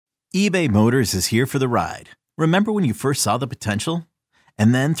eBay Motors is here for the ride. Remember when you first saw the potential?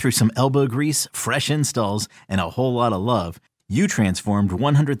 And then through some elbow grease, fresh installs, and a whole lot of love, you transformed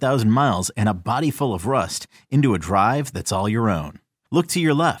 100,000 miles and a body full of rust into a drive that's all your own. Look to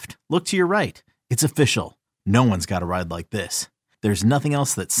your left. Look to your right. It's official. No one's got a ride like this. There's nothing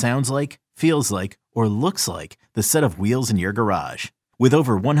else that sounds like, feels like, or looks like the set of wheels in your garage. With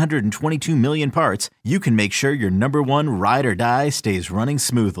over 122 million parts, you can make sure your number one ride or die stays running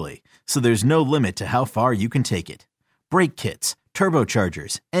smoothly. So there's no limit to how far you can take it. Brake kits,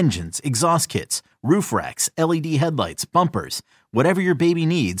 turbochargers, engines, exhaust kits, roof racks, LED headlights, bumpers, whatever your baby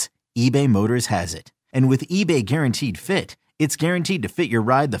needs, eBay Motors has it. And with eBay Guaranteed Fit, it's guaranteed to fit your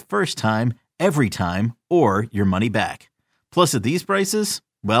ride the first time, every time, or your money back. Plus at these prices,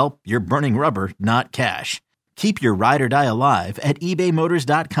 well, you're burning rubber, not cash. Keep your ride or die alive at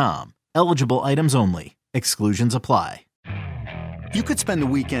ebaymotors.com. Eligible items only. Exclusions apply. You could spend the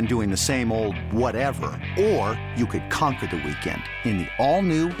weekend doing the same old whatever, or you could conquer the weekend in the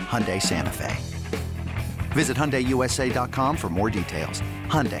all-new Hyundai Santa Fe. Visit HyundaiUSA.com for more details.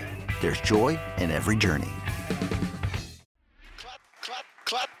 Hyundai, there's joy in every journey.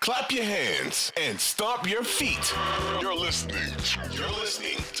 Clap your hands and stomp your feet. You're listening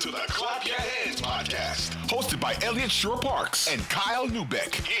to the Clap Your Hands podcast, hosted by Elliot Shore-Parks and Kyle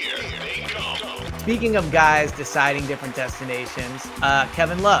Newbeck. Here they go. Speaking of guys deciding different destinations,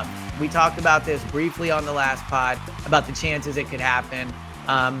 Kevin Love. We talked about this briefly on the last pod about the chances it could happen.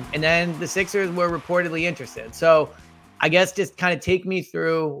 And then the Sixers were reportedly interested. So I guess just kind of take me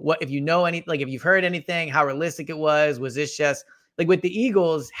through what, if you know any, like if you've heard anything, how realistic it was this just like with the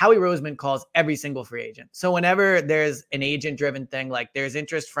Eagles, Howie Roseman calls every single free agent. So whenever there's an agent driven thing, like there's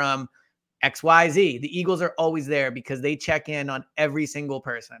interest from XYZ, the Eagles are always there because they check in on every single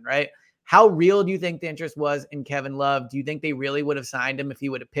person, right? How real do you think the interest was in Kevin Love? Do you think they really would have signed him if he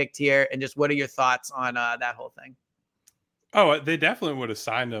would have picked here? And just what are your thoughts on that whole thing? Oh, they definitely would have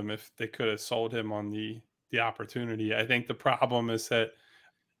signed him if they could have sold him on the opportunity. I think the problem is that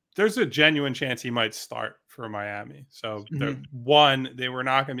there's a genuine chance he might start for Miami. So one, they were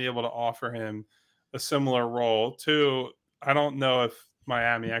not going to be able to offer him a similar role. Two, I don't know if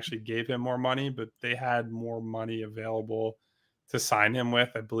Miami actually gave him more money, but they had more money available to sign him with.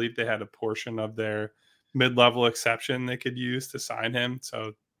 I believe they had a portion of their mid-level exception they could use to sign him.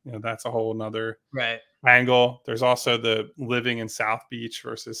 So, that's a whole nother angle. There's also the living in South Beach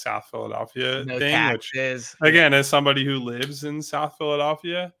versus South Philadelphia thing, taxes. Which again, as somebody who lives in South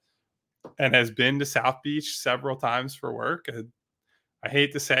Philadelphia and has been to South Beach several times for work, I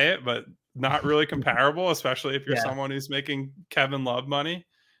hate to say it, but not really comparable, especially if you're someone who's making Kevin Love money.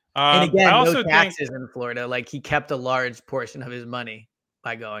 And again, I also no taxes in Florida. Like he kept a large portion of his money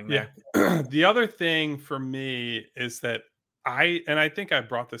by going there. Yeah. The other thing for me is that I think I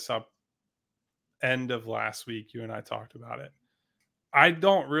brought this up end of last week. You and I talked about it. I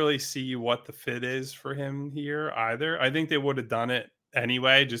don't really see what the fit is for him here either. I think they would have done it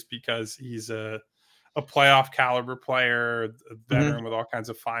anyway, just because he's a playoff caliber player, a veteran with all kinds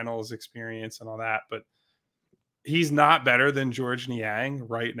of finals experience and all that. But he's not better than George Niang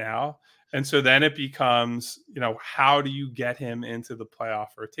right now. And so then it becomes, how do you get him into the playoff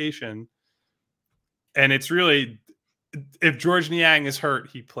rotation? And it's really, if George Niang is hurt,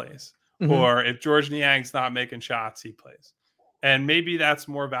 he plays. Or if George Niang's not making shots, he plays. And maybe that's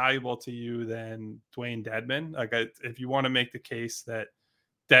more valuable to you than Dwayne Dedmon. Like if you want to make the case that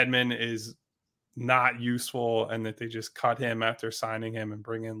Dedmon is not useful and that they just cut him after signing him and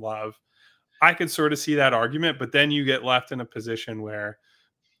bring in Love, I could sort of see that argument. But then you get left in a position where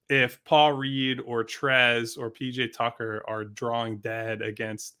if Paul Reed or Trez or PJ Tucker are drawing dead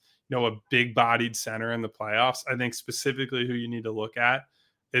against, a big bodied center in the playoffs, I think specifically who you need to look at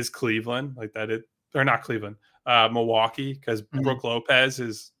is Cleveland, not Cleveland, Milwaukee, because Brook Lopez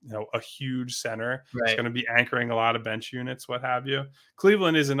is, a huge center. Right. It's going to be anchoring a lot of bench units, what have you.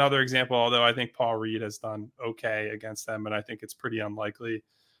 Cleveland is another example, although I think Paul Reed has done okay against them, and I think it's pretty unlikely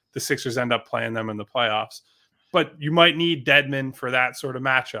the Sixers end up playing them in the playoffs. But you might need Dedmon for that sort of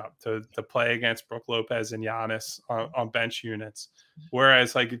matchup to play against Brook Lopez and Giannis on bench units.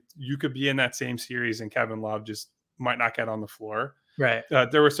 Whereas, you could be in that same series and Kevin Love just might not get on the floor. Right.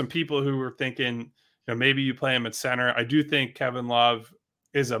 There were some people who were thinking, maybe you play him at center. I do think Kevin Love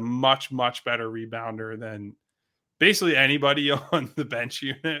is a much, much better rebounder than basically anybody on the bench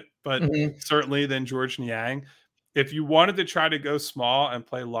unit, but certainly than George Niang. If you wanted to try to go small and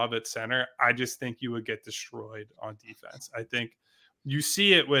play Love at center, I just think you would get destroyed on defense. I think you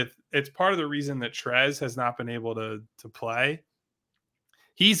see it's part of the reason that Trez has not been able to play.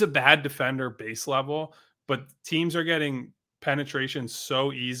 He's a bad defender base level, but teams are getting penetration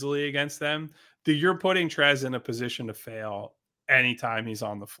so easily against them that you're putting Trez in a position to fail anytime he's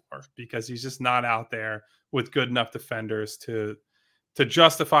on the floor, because he's just not out there with good enough defenders to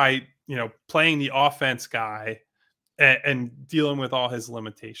justify, playing the offense guy and dealing with all his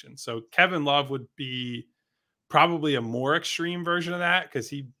limitations. So Kevin Love would be probably a more extreme version of that, because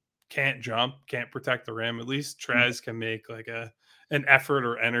he can't jump, can't protect the rim. At least Trez can make like an effort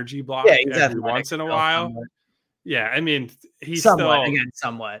or energy block every once in a while. Somewhat. Yeah, I mean, he's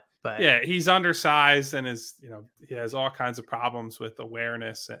somewhat, but yeah, he's undersized and he has all kinds of problems with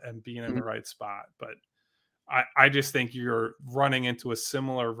awareness and being in the right spot. But I just think you're running into a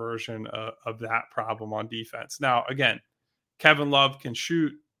similar version of that problem on defense. Now, again, Kevin Love can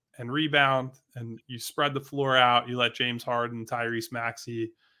shoot and rebound, and you spread the floor out. You let James Harden, Tyrese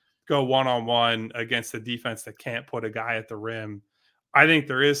Maxey go one-on-one against a defense that can't put a guy at the rim. I think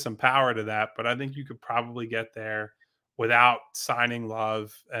there is some power to that, but I think you could probably get there without signing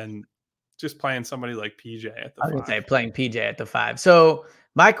Love and just playing somebody like PJ at the 5. I was going to say playing PJ at the 5. So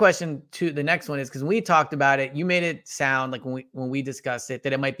my question to the next one is, because when we talked about it, you made it sound like when we discussed it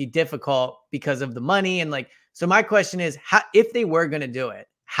that it might be difficult because of the money. And so my question is, if they were going to do it,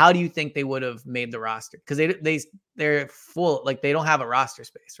 how do you think they would have made the roster? Because they're full, they don't have a roster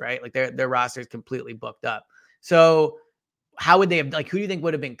space, right? Like their roster is completely booked up. So how would they have, who do you think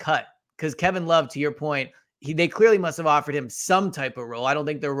would have been cut? Because Kevin Love, to your point, they clearly must have offered him some type of role. I don't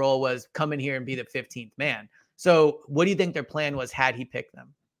think their role was come in here and be the 15th man. So what do you think their plan was had he picked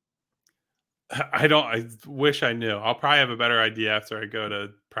them? I wish I knew. I'll probably have a better idea after I go to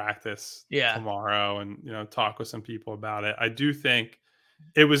practice tomorrow and, talk with some people about it. I do think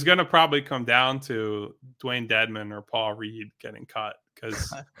it was going to probably come down to Dwayne Dedmon or Paul Reed getting cut,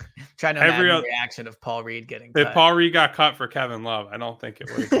 because trying to imagine the reaction of Paul Reed getting cut. If Paul Reed got cut for Kevin Love, I don't think it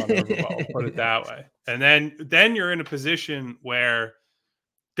would have gone over well. Put it that way. And then you're in a position where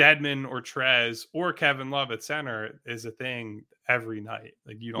Dedmon or Trez or Kevin Love at center is a thing every night.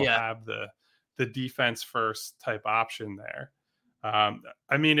 You don't have the defense first type option there.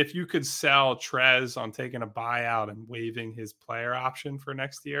 I mean, if you could sell Trez on taking a buyout and waiving his player option for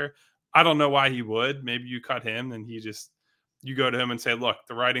next year, I don't know why he would. Maybe you cut him and you go to him and say, look,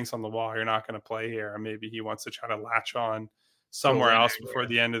 the writing's on the wall. You're not going to play here. Or maybe he wants to try to latch on somewhere else before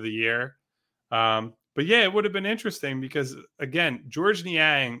the end of the year. But yeah, it would have been interesting because, again, Georges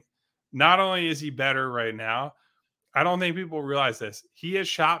Niang, not only is he better right now, I don't think people realize this. He has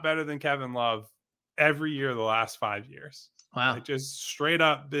shot better than Kevin Love every year the last 5 years. Wow. Just straight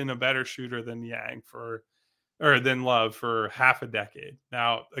up been a better shooter than than Love for half a decade.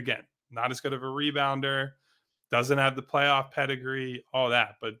 Now, again, not as good of a rebounder, doesn't have the playoff pedigree, all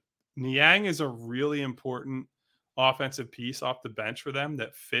that. But Niang is a really important offensive piece off the bench for them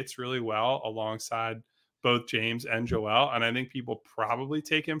that fits really well alongside both James and Joel. And I think people probably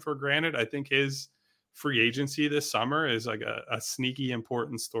take him for granted. I think his free agency this summer is a sneaky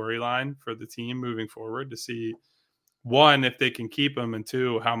important storyline for the team moving forward, to see, one, if they can keep him, and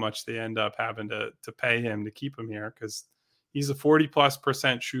two, how much they end up having to pay him to keep him here, because he's a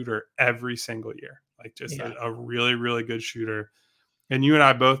 40+% shooter every single year. A really, really good shooter. And you and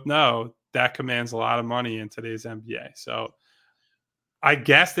I both know that commands a lot of money in today's NBA. So I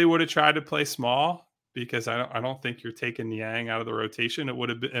guess they would have tried to play small, because I don't think you're taking Niang out of the rotation.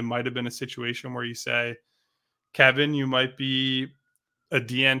 It might have been a situation where you say, Kevin, you might be a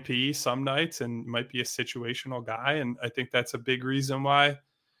DNP some nights and might be a situational guy. And I think that's a big reason why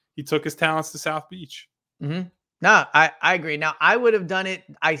he took his talents to South Beach. Mm-hmm. No, I agree. Now, I would have done it.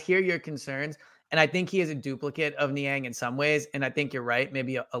 I hear your concerns, and I think he is a duplicate of Niang in some ways. And I think you're right,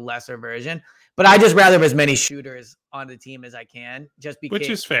 maybe a lesser version. But I just rather have as many shooters on the team as I can, just because. Which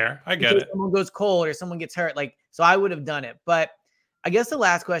is fair. I get it. Someone goes cold or someone gets hurt. So I would have done it. But I guess the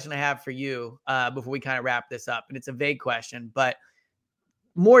last question I have for you before we kind of wrap this up, and it's a vague question, but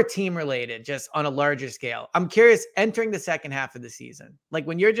more team related, just on a larger scale. I'm curious, entering the second half of the season,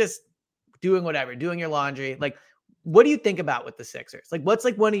 when you're just doing whatever, doing your laundry, what do you think about with the Sixers? What's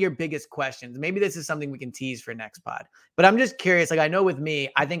one of your biggest questions? Maybe this is something we can tease for next pod, but I'm just curious. I know with me,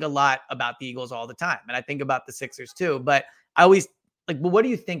 I think a lot about the Eagles all the time, and I think about the Sixers too, but I always what are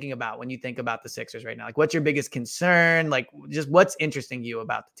you thinking about when you think about the Sixers right now? What's your biggest concern? Just what's interesting you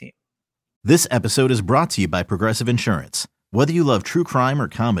about the team? This episode is brought to you by Progressive Insurance. Whether you love true crime or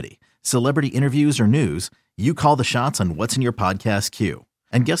comedy, celebrity interviews or news, you call the shots on what's in your podcast queue.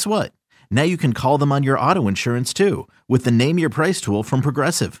 And guess what? Now you can call them on your auto insurance too, with the Name Your Price tool from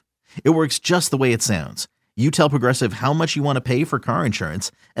Progressive. It works just the way it sounds. You tell Progressive how much you want to pay for car insurance,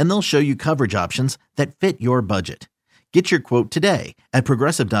 and they'll show you coverage options that fit your budget. Get your quote today at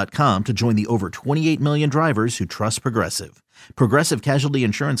Progressive.com to join the over 28 million drivers who trust Progressive. Progressive Casualty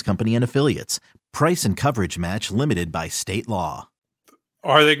Insurance Company and Affiliates. Price and coverage match limited by state law.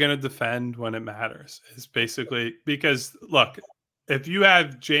 Are they going to defend when it matters? Is basically because, look, if you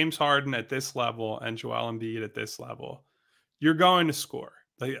have James Harden at this level and Joel Embiid at this level, you're going to score.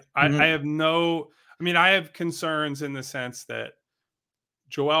 Like I have concerns in the sense that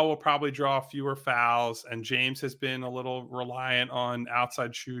Joel will probably draw fewer fouls, and James has been a little reliant on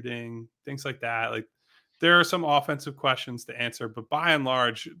outside shooting, things like that. Like there are some offensive questions to answer, but by and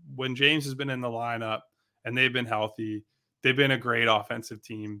large, when James has been in the lineup and they've been healthy, they've been a great offensive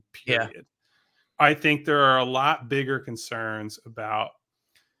team, period. Yeah. I think there are a lot bigger concerns about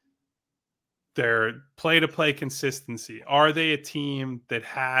their play-to-play consistency. Are they a team that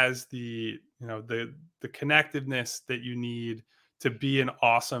has the connectiveness that you need to be an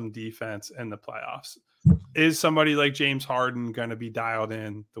awesome defense in the playoffs? Is somebody like James Harden going to be dialed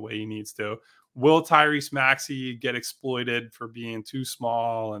in the way he needs to? Will Tyrese Maxey get exploited for being too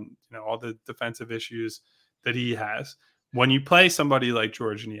small and all the defensive issues that he has? When you play somebody like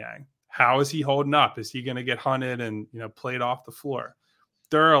George Niang, how is he holding up? Is he going to get hunted and played off the floor?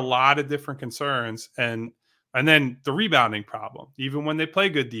 There are a lot of different concerns, and then the rebounding problem. Even when they play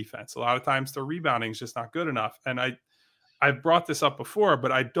good defense, a lot of times the rebounding is just not good enough. And I've brought this up before,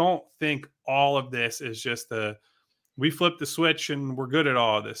 but I don't think all of this is just we flipped the switch and we're good at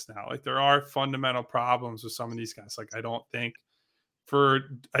all of this now. Like there are fundamental problems with some of these guys. Like I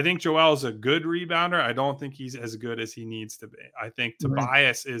think Joel is a good rebounder. I don't think he's as good as he needs to be. I think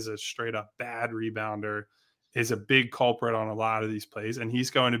Tobias is a straight up bad rebounder, is a big culprit on a lot of these plays. And he's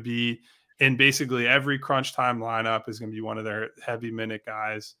going to be in basically every crunch time lineup, is going to be one of their heavy minute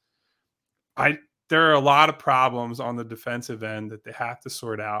guys. There are a lot of problems on the defensive end that they have to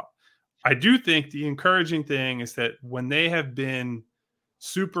sort out. I do think the encouraging thing is that when they have been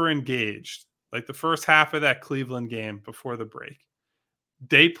super engaged, like the first half of that Cleveland game before the break,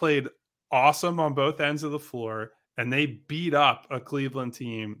 they played awesome on both ends of the floor, and they beat up a Cleveland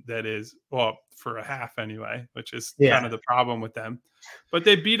team that is, well, for a half anyway, which is kind of the problem with them. But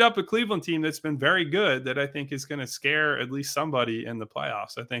they beat up a Cleveland team that's been very good, that I think is going to scare at least somebody in the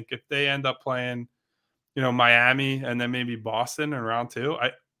playoffs. I think if they end up playing, Miami and then maybe Boston in round 2,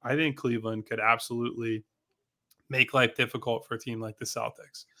 I think Cleveland could absolutely make life difficult for a team like the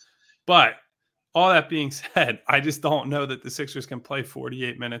Celtics. But all that being said, I just don't know that the Sixers can play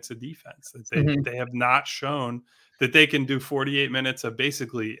 48 minutes of defense. That they have not shown that they can do 48 minutes of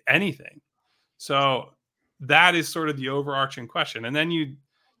basically anything. So that is sort of the overarching question. And then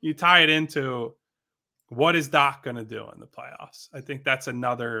you tie it into, what is Doc going to do in the playoffs? I think that's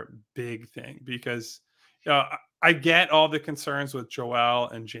another big thing, because I get all the concerns with Joel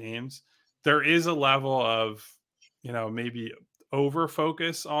and James. There is a level of, maybe over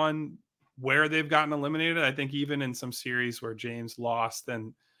focus on where they've gotten eliminated. I think even in some series where James lost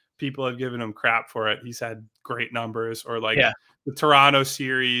and people have given him crap for it, he's had great numbers. Or the Toronto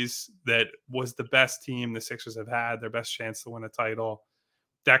series, that was the best team the Sixers have had, their best chance to win a title.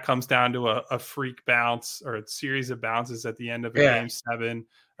 That comes down to a freak bounce or a series of bounces at the end of a game 7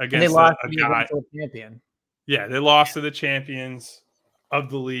 against a guy. Champion. Yeah, they lost to the champions of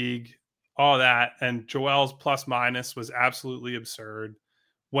the league, all that. And Joel's plus minus was absolutely absurd.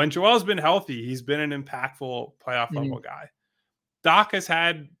 When Joel's been healthy, he's been an impactful playoff level guy. Doc is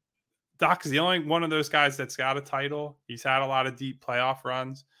the only one of those guys that's got a title. He's had a lot of deep playoff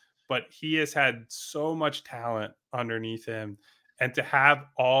runs, but he has had so much talent underneath him. And to have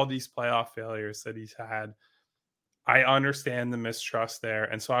all these playoff failures that he's had, I understand the mistrust there.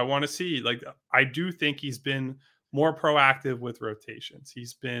 And so I want to see, I do think he's been more proactive with rotations.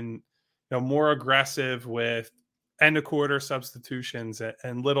 He's been more aggressive with end of quarter substitutions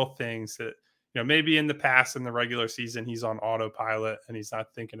and little things that, maybe in the past in the regular season, he's on autopilot and he's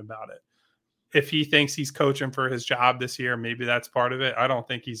not thinking about it. If he thinks he's coaching for his job this year, maybe that's part of it. I don't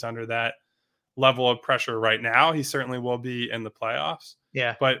think he's under that level of pressure right now. He certainly will be in the playoffs.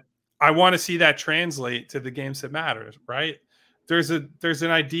 Yeah. But I want to see that translate to the games that matter, right? There's an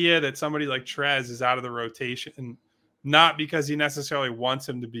idea that somebody like Trez is out of the rotation, not because he necessarily wants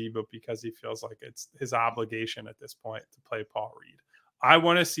him to be, but because he feels like it's his obligation at this point to play Paul Reed. I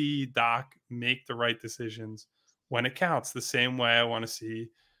want to see Doc make the right decisions when it counts, the same way I want to see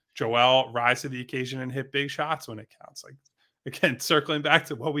Joel rise to the occasion and hit big shots when it counts. Like, again, circling back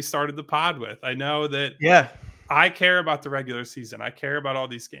to what we started the pod with, I know that I care about the regular season. I care about all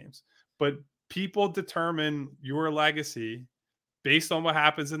these games, but people determine your legacy based on what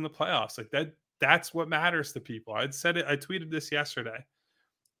happens in the playoffs. Like that's what matters to people. I tweeted this yesterday.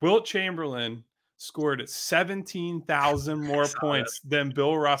 Wilt Chamberlain scored 17,000 more points than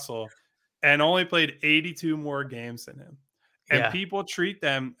Bill Russell and only played 82 more games than him. And people treat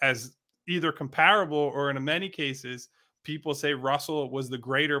them as either comparable, or in many cases, people say Russell was the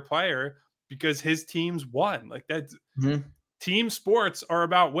greater player because his teams won. Like that's team sports are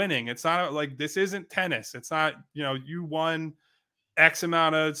about winning. It's not like, this isn't tennis. It's not, you won X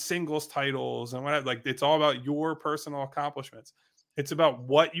amount of singles titles and whatever. Like, it's all about your personal accomplishments. It's about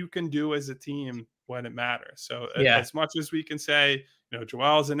what you can do as a team when it matters. So as much as we can say,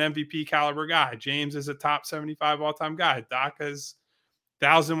 Joel's an MVP caliber guy, James is a top 75 all-time guy, Doc has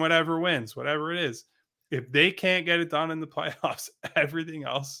 1,000 whatever wins, whatever it is. If they can't get it done in the playoffs, everything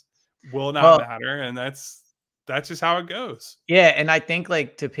else will not matter. And that's just how it goes. Yeah. And I think,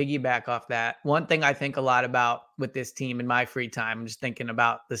 like, to piggyback off that, one thing I think a lot about with this team in my free time, I'm just thinking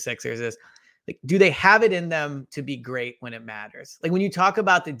about the Sixers, is like, do they have it in them to be great when it matters? Like, when you talk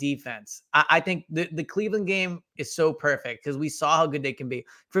about the defense, I think the Cleveland game is so perfect because we saw how good they can be.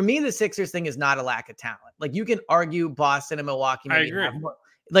 For me, the Sixers thing is not a lack of talent. Like, you can argue Boston and Milwaukee maybe have more,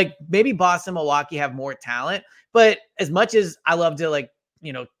 like, maybe Boston and Milwaukee have more talent, but as much as I love to,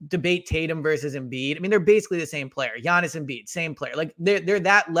 debate Tatum versus Embiid, I mean, they're basically the same player. Giannis, Embiid, same player. Like, they're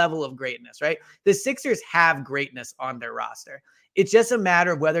that level of greatness, right? The Sixers have greatness on their roster. It's just a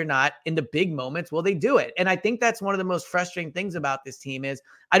matter of whether or not in the big moments will they do it. And I think that's one of the most frustrating things about this team is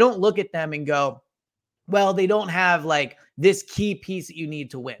I don't look at them and go, well, they don't have like this key piece that you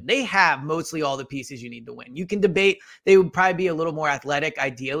need to win. They have mostly all the pieces you need to win. You can debate, they would probably be a little more athletic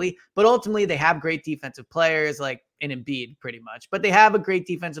ideally, but ultimately they have great defensive players like in Embiid pretty much, but they have a great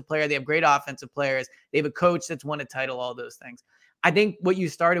defensive player. They have great offensive players. They have a coach that's won a title, all those things. I think what you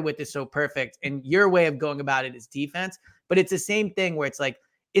started with is so perfect, and your way of going about it is defense, but it's the same thing where it's like,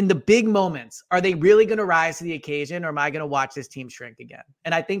 in the big moments, are they really going to rise to the occasion, or am I going to watch this team shrink again?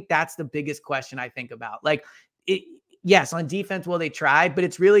 And I think that's the biggest question I think about. Like, yes, on defense, will they try? But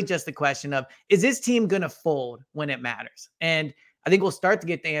it's really just the question of, is this team going to fold when it matters? And I think we'll start to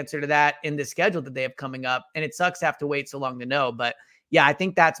get the answer to that in the schedule that they have coming up. And it sucks to have to wait so long to know. But yeah, I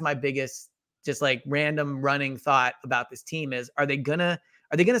think that's my biggest just like random running thought about this team is, are they gonna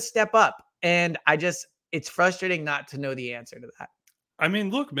step up? And it's frustrating not to know the answer to that. I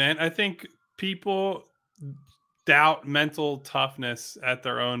mean, look, man, I think people doubt mental toughness at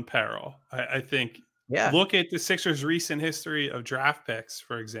their own peril. I think, look at the Sixers' recent history of draft picks,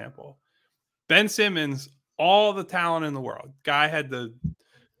 for example. Ben Simmons, all the talent in the world. Guy had the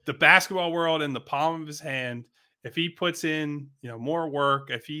basketball world in the palm of his hand. If he puts in, more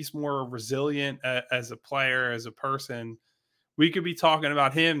work, if he's more resilient as a player, as a person, we could be talking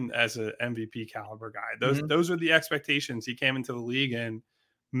about him as an MVP caliber guy. Those are the expectations he came into the league and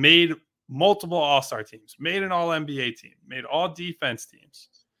made multiple all-star teams, made an all-NBA team, made all defense teams.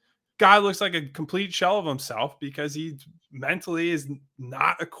 Guy looks like a complete shell of himself because he mentally is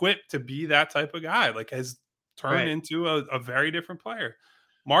not equipped to be that type of guy, like has turned into a very different player.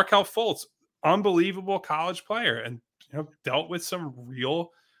 Markelle Fultz, unbelievable college player, and dealt with some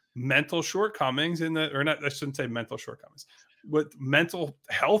real mental shortcomings I shouldn't say mental shortcomings, with mental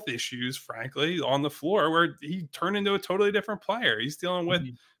health issues, frankly, on the floor, where he turned into a totally different player. He's dealing with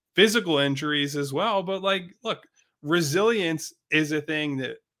physical injuries as well. But like, look, resilience is a thing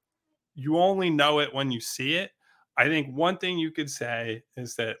that you only know it when you see it. I think one thing you could say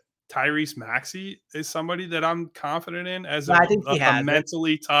is that Tyrese Maxey is somebody that I'm confident in as a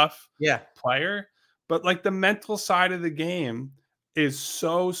mentally tough player. But like, the mental side of the game is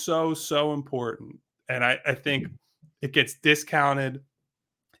so, so, so important. And I think it gets discounted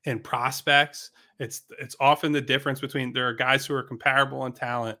in prospects. It's often the difference between, there are guys who are comparable in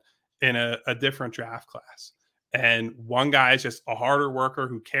talent in a different draft class. And one guy is just a harder worker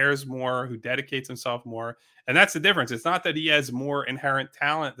who cares more, who dedicates himself more. And that's the difference. It's not that he has more inherent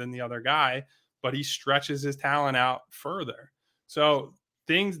talent than the other guy, but he stretches his talent out further. So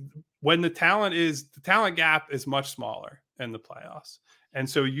when the talent gap is much smaller in the playoffs. And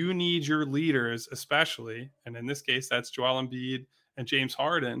so you need your leaders, especially, and in this case, that's Joel Embiid and James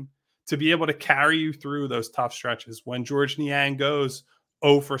Harden, to be able to carry you through those tough stretches when George Niang goes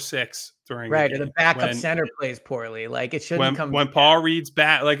 0 for 6 during or the backup center plays poorly. Like, it shouldn't come when Paul Reed's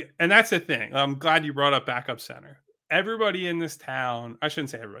back. Like, and that's the thing. I'm glad you brought up backup center. Everybody in this town, I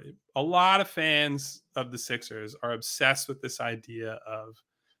shouldn't say everybody, a lot of fans of the Sixers are obsessed with this idea of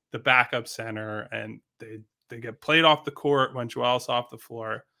the backup center, and they get played off the court when Joel's off the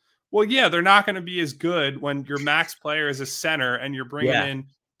floor. Well, yeah, they're not going to be as good when your max player is a center and you're bringing in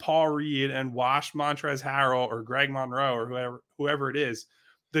Paul Reed and Wash Montrezl Harrell or Greg Monroe or whoever it is.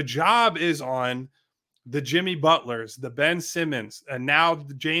 The job is on the Jimmy Butlers, the Ben Simmons, and now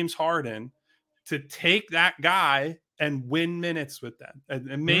the James Harden, to take that guy and win minutes with them.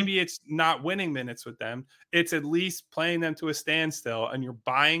 And maybe it's not winning minutes with them. It's at least playing them to a standstill, and you're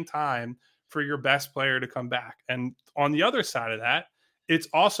buying time for your best player to come back. And on the other side of that, it's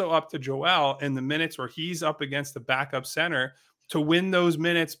also up to Joel in the minutes where he's up against the backup center to win those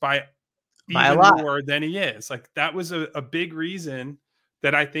minutes by even more than he is. Like, that was a big reason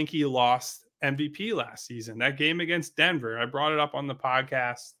that I think he lost MVP last season. That game against Denver, I brought it up on the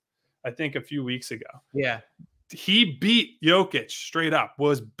podcast, I think a few weeks ago. Yeah. He beat Jokic straight up,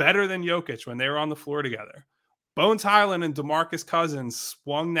 was better than Jokic when they were on the floor together. Bones Highland and DeMarcus Cousins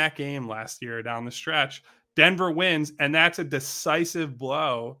swung that game last year down the stretch. Denver wins, and that's a decisive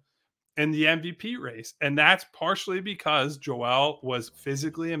blow in the MVP race. And that's partially because Joel was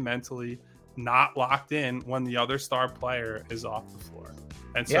physically and mentally not locked in when the other star player is off the floor.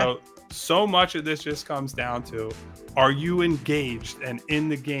 And so much of this just comes down to, are you engaged and in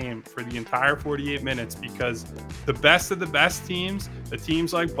the game for the entire 48 minutes? Because the best of the best teams, the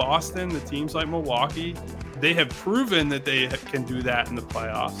teams like Boston, the teams like Milwaukee, they have proven that they can do that in the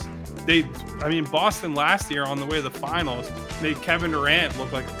playoffs. Boston last year on the way to the finals made Kevin Durant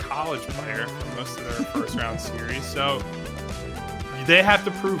look like a college player for most of their first round series. So they have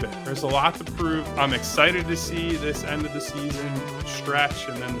to prove it. There's a lot to prove. I'm excited to see this end of the season stretch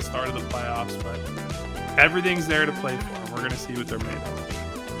and then the start of the playoffs, but everything's there to play for. We're going to see what they're made of.